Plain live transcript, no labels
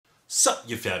Sup,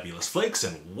 you fabulous flakes,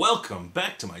 and welcome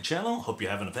back to my channel. Hope you're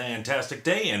having a fantastic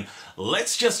day, and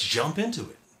let's just jump into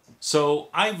it. So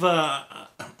I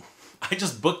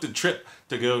just booked a trip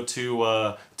to go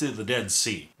to the Dead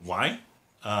Sea. Why?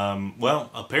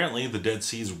 Well, apparently the Dead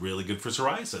Sea is really good for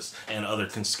psoriasis and other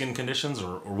skin conditions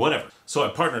or whatever. So I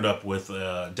partnered up with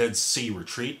Dead Sea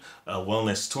Retreat, a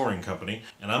wellness touring company,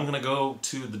 and I'm gonna go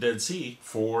to the Dead Sea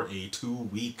for a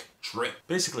 2-week trip.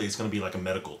 Basically, it's gonna be like a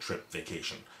medical trip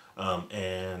vacation.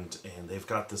 And they've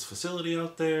got this facility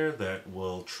out there that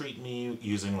will treat me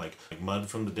using like mud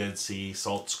from the Dead Sea,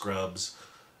 salt scrubs,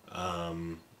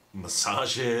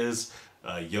 massages,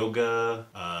 yoga,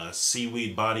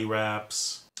 seaweed body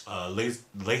wraps,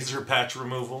 laser patch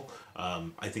removal.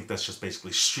 I think that's just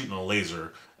basically shooting a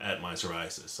laser at my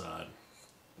psoriasis.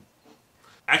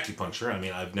 Acupuncture. I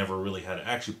mean, I've never really had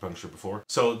acupuncture before.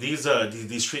 So these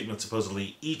treatments,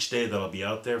 supposedly each day that I'll be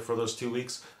out there for those 2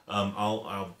 weeks,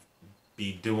 I'll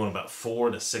be doing about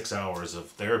 4 to 6 hours of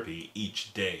therapy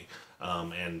each day.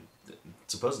 And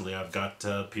supposedly I've got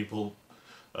people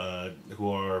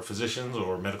who are physicians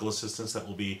or medical assistants that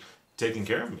will be taking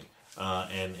care of me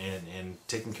and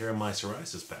taking care of my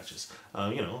psoriasis patches.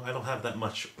 You know, I don't have that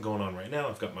much going on right now.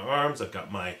 I've got my arms, I've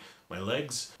got my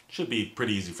legs. Should be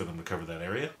pretty easy for them to cover that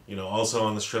area. You know, also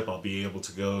on this trip I'll be able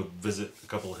to go visit a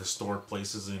couple of historic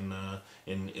places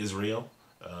in Israel.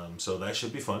 So that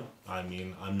should be fun. I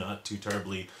mean, I'm not too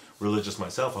terribly religious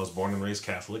myself. I was born and raised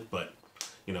Catholic, but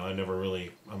you know,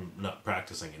 I'm not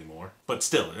practicing anymore. But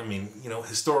still, I mean, you know,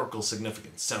 historical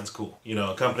significance sounds cool. You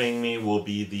know, accompanying me will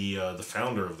be the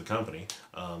founder of the company,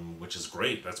 which is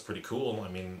great. That's pretty cool. I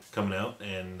mean, coming out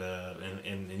and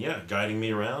yeah, guiding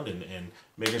me around and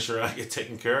making sure I get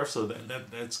taken care of. So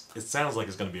it sounds like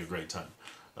it's going to be a great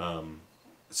time.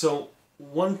 So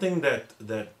one thing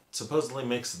that supposedly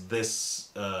makes this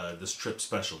this trip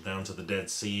special down to the Dead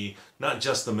Sea, not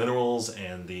just the minerals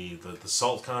and the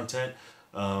salt content,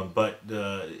 but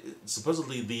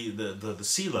supposedly the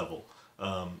sea level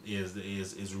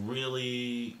is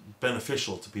really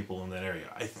beneficial to people in that area.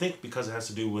 I think because it has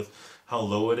to do with how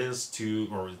low it is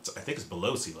I think it's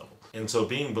below sea level. And so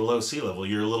being below sea level,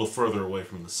 you're a little further away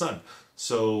from the sun.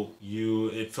 So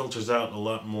it filters out a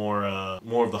lot more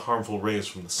of the harmful rays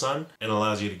from the sun and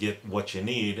allows you to get what you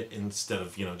need instead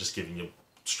of, you know, just giving you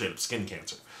straight up skin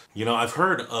cancer. You know, I've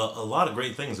heard a lot of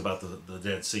great things about the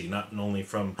Dead Sea, not only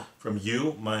from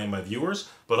you, my viewers,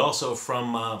 but also from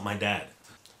my dad.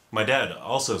 My dad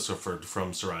also suffered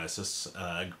from psoriasis,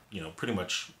 you know, pretty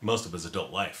much most of his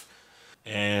adult life.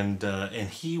 And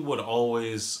he would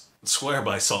always swear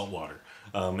by salt water.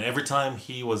 Every time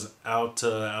he was out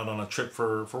on a trip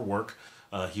for work,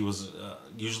 he was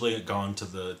usually gone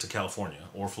to California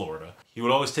or Florida. He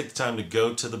would always take the time to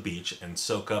go to the beach and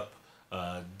soak up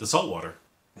the salt water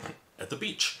at the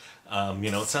beach.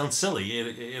 You know, it sounds silly.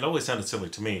 It always sounded silly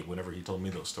to me whenever he told me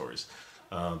those stories.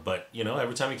 But, you know,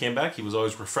 every time he came back, he was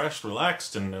always refreshed,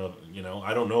 relaxed, and, you know,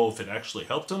 I don't know if it actually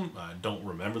helped him. I don't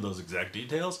remember those exact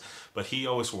details, but he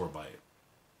always swore by it.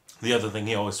 The other thing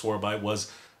he always swore by was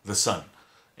the sun.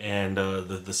 And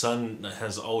the sun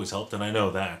has always helped, and I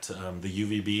know that. The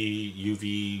UVB,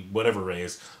 UV, whatever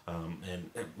rays,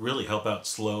 and it really help out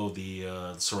slow the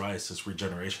psoriasis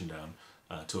regeneration down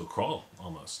to a crawl,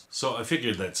 almost. So I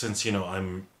figured that since, you know,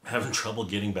 I'm having trouble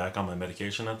getting back on my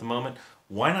medication at the moment,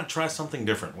 why not try something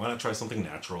different? Why not try something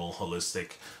natural,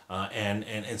 holistic,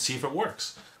 and see if it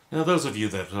works? Now, those of you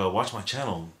that watch my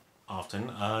channel often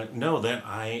know that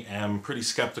I am pretty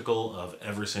skeptical of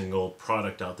every single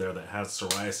product out there that has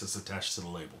psoriasis attached to the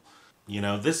label. You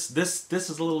know, this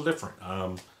is a little different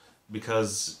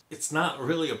because it's not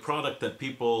really a product that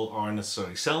people are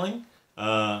necessarily selling.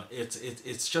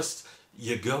 It's just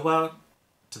you go out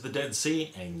to the Dead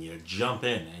Sea and you jump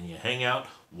in and you hang out,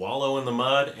 wallow in the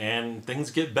mud, and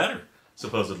things get better,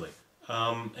 supposedly.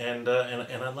 And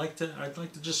I'd like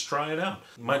to just try it out.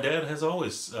 My dad has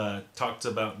always talked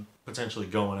about potentially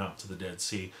going out to the Dead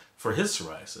Sea for his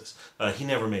psoriasis. He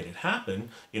never made it happen,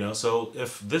 you know, so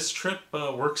if this trip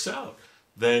works out,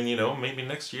 then, you know, maybe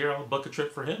next year I'll book a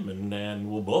trip for him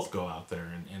and we'll both go out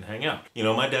there and hang out. You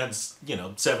know, my dad's, you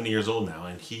know, 70 years old now,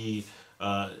 and his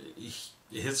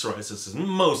psoriasis is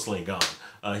mostly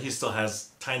gone. He still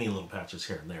has tiny little patches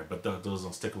here and there, but those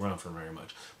don't stick around for very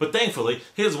much. But thankfully,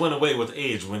 his went away with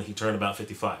age when he turned about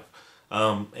 55.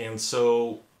 And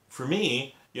so, for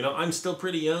me, you know, I'm still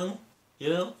pretty young, you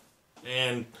know,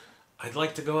 and I'd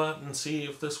like to go out and see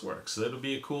if this works. It'll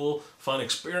be a cool, fun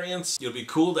experience. It'll be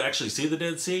cool to actually see the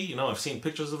Dead Sea. You know, I've seen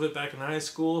pictures of it back in high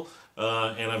school,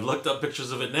 and I've looked up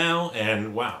pictures of it now,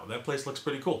 and wow, that place looks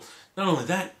pretty cool. Not only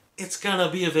that, it's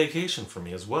gonna be a vacation for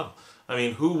me as well. I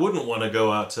mean, who wouldn't want to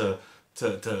go out to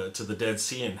the Dead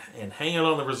Sea and hang out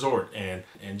on the resort and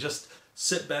just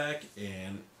sit back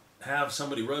and have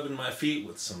somebody rubbing my feet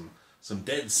with some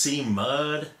Dead Sea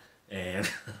mud and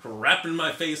wrapping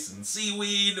my face in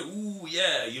seaweed. Ooh,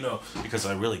 yeah, you know, because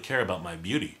I really care about my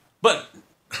beauty. But,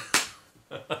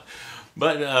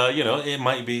 you know, it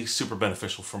might be super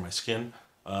beneficial for my skin.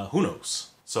 Who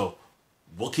knows? So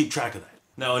we'll keep track of that.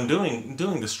 Now, in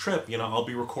doing this trip, you know, I'll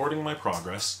be recording my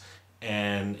progress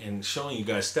and showing you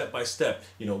guys step by step,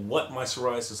 you know, what my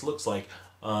psoriasis looks like,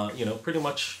 you know, pretty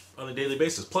much on a daily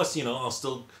basis. Plus, you know, I'll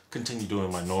still continue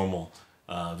doing my normal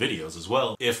videos as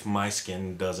well if my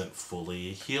skin doesn't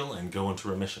fully heal and go into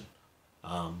remission.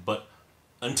 But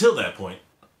until that point,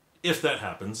 if that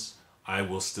happens, I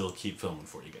will still keep filming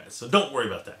for you guys. So don't worry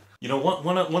about that. You know,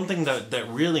 one thing that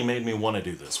really made me want to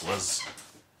do this was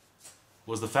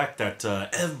the fact that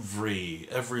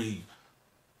every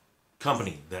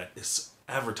company that is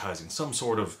advertising some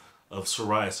sort of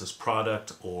psoriasis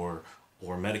product or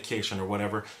medication or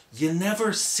whatever, you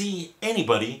never see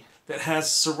anybody that has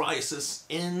psoriasis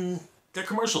in their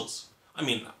commercials. I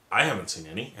mean, I haven't seen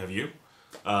any. Have you?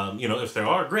 You know, if there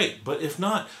are, great. But if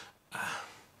not,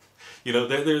 you know,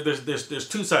 there's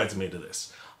two sides of me to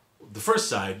this. The first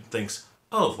side thinks,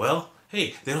 oh, well,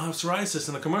 hey, they don't have psoriasis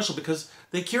in the commercial because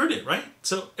they cured it, right?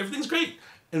 So everything's great.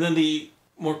 And then the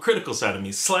more critical side of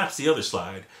me slaps the other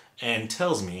side and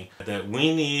tells me that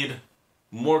we need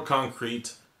more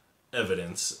concrete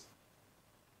evidence,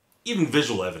 even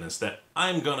visual evidence, that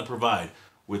I'm gonna provide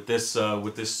with this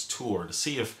tour to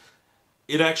see if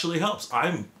it actually helps.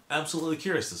 I'm absolutely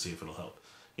curious to see if it'll help.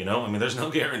 You know, I mean, there's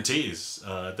no guarantees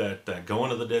that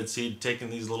going to the Dead Sea, taking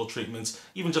these little treatments,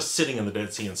 even just sitting in the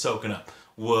Dead Sea and soaking up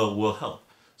will help.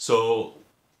 So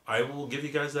I will give you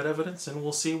guys that evidence and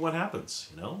we'll see what happens,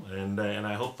 you know, and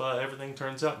I hope everything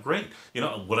turns out great. You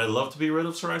know, would I love to be rid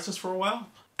of psoriasis for a while?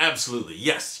 Absolutely.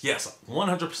 Yes,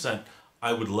 100%.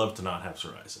 I would love to not have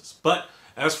psoriasis. But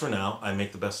as for now, I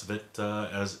make the best of it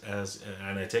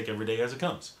and I take every day as it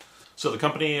comes. So the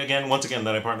company, once again,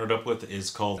 that I partnered up with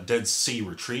is called Dead Sea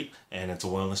Retreat, and it's a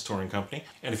wellness touring company.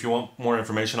 And if you want more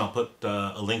information, I'll put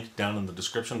a link down in the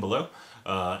description below,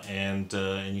 and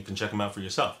you can check them out for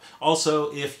yourself.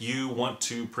 Also, if you want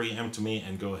to preempt me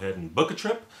and go ahead and book a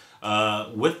trip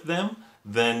with them,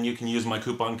 then you can use my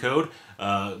coupon code,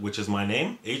 which is my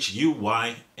name,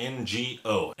 HUYNGO.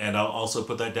 And I'll also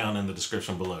put that down in the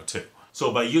description below too.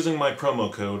 So by using my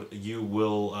promo code, you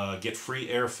will get free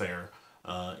airfare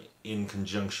in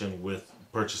conjunction with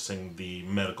purchasing the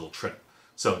medical trip.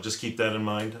 So just keep that in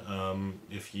mind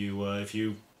if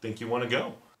you think you want to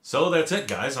go. So that's it,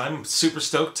 guys. I'm super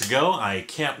stoked to go. I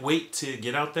can't wait to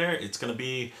get out there. It's going to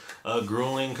be a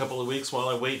grueling couple of weeks while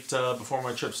I wait before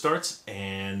my trip starts.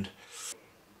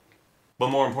 But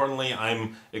more importantly,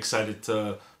 I'm excited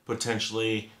to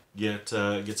potentially get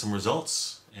some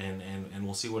results, and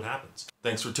we'll see what happens.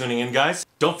 Thanks for tuning in, guys.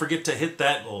 Don't forget to hit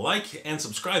that like and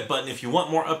subscribe button if you want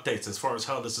more updates as far as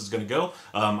how this is going to go.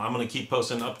 I'm going to keep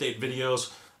posting update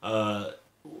videos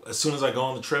as soon as I go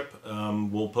on the trip.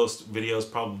 We'll post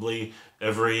videos probably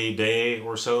every day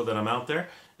or so that I'm out there,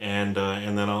 and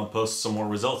then I'll post some more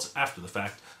results after the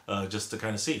fact, just to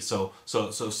kind of see. So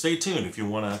stay tuned if you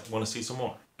want to see some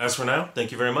more. As for now,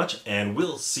 thank you very much, and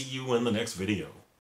we'll see you in the next video.